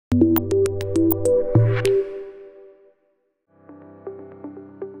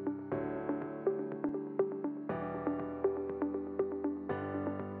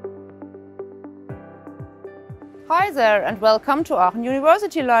there and welcome to Aachen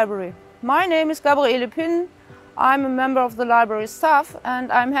University Library. My name is Gabriele Pinn. I'm a member of the library staff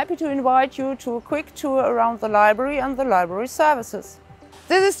and I'm happy to invite you to a quick tour around the library and the library services.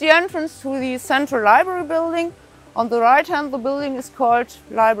 This is the entrance to the central library building. On the right hand, the building is called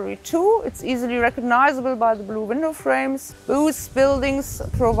Library 2. It's easily recognizable by the blue window frames. Both buildings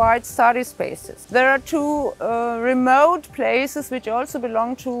provide study spaces. There are two remote places which also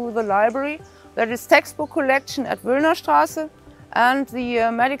belong to the library. That is textbook collection at Wöllnerstraße and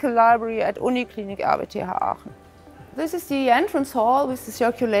the medical library at Uniklinik RWTH Aachen. This is the entrance hall with the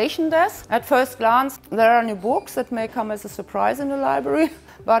circulation desk. At first glance, there are new books that may come as a surprise in the library,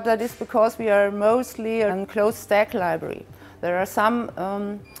 but that is because we are mostly a closed stack library. There are some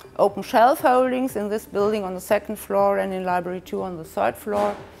open shelf holdings in this building on the second floor and in Library 2 on the third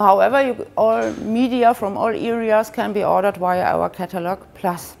floor. However, all media from all areas can be ordered via our Catalog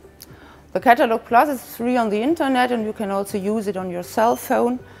Plus. The Catalog Plus is free on the internet and you can also use it on your cell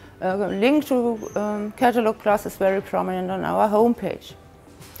phone. A link to Catalog Plus is very prominent on our homepage.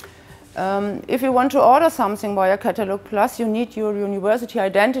 If you want to order something via Catalog Plus, you need your university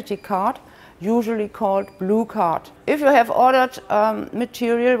identity card, usually called Blue Card. If you have ordered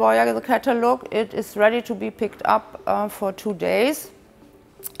material via the catalog, it is ready to be picked up for 2 days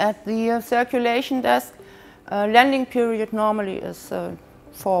at the circulation desk. Landing period normally is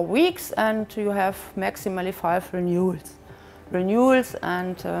 4 weeks and you have maximally 5 renewals. Renewals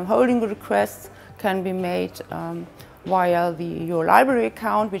and holding requests can be made via your library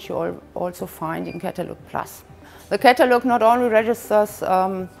account, which you also find in Catalog Plus. The catalog not only registers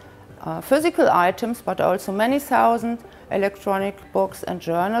physical items, but also many thousand electronic books and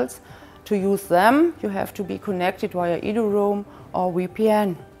journals. To use them, you have to be connected via EduRoam or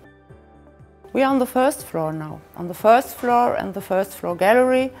VPN. We are on the first floor now. On the first floor and the first floor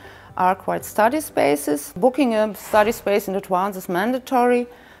gallery are quiet study spaces. Booking a study space in advance is mandatory.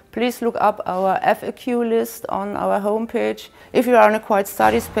 Please look up our FAQ list on our homepage. If you are in a quiet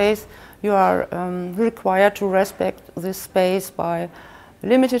study space, you are required to respect this space by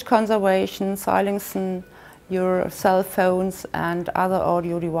limited conservation, silencing your cell phones and other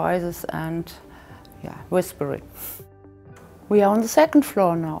audio devices and whispering. We are on the second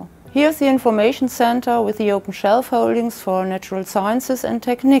floor now. Here's the information center with the open shelf holdings for natural sciences and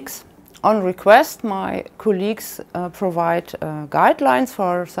techniques. On request, my colleagues provide guidelines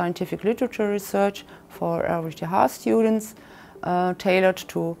for scientific literature research for RWTH students tailored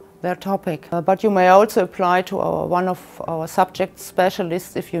to their topic. But you may also apply to one of our subject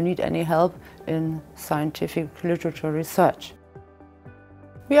specialists if you need any help in scientific literature research.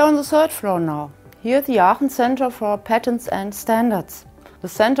 We are on the third floor now. Here the Aachen Center for Patents and Standards. The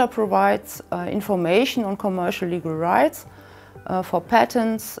center provides information on commercial legal rights for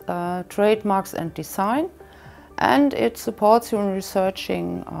patents, trademarks and design, and it supports you in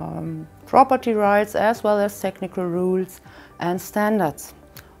researching property rights as well as technical rules and standards.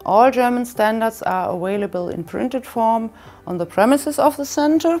 All German standards are available in printed form on the premises of the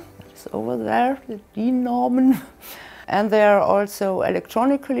center. It's over there, the DIN Normen. And they are also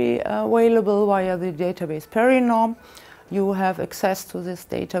electronically available via the database PeriNorm. You have access to this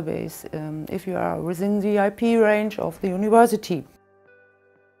database if you are within the IP range of the university.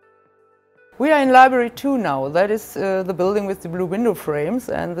 We are in Library 2 now. That is the building with the blue window frames,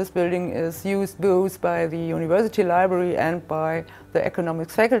 and this building is used both by the University Library and by the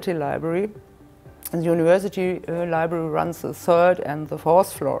Economics Faculty Library. The University Library runs the third and the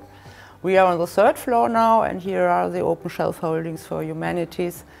fourth floor. We are on the third floor now, and here are the open shelf holdings for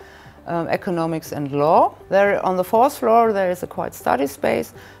humanities, economics and law. There on the fourth floor there is a quiet study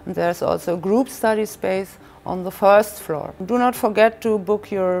space, and there's also a group study space on the first floor. Do not forget to book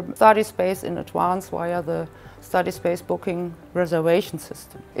your study space in advance via the study space booking reservation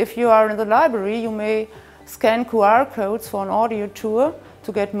system. If you are in the library, you may scan QR codes for an audio tour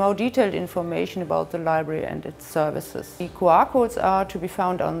to get more detailed information about the library and its services. The QR codes are to be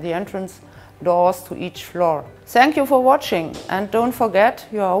found on the entrance doors to each floor. Thank you for watching, and don't forget,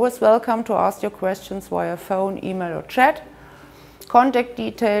 you are always welcome to ask your questions via phone, email or chat. Contact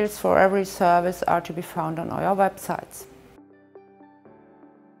details for every service are to be found on our websites.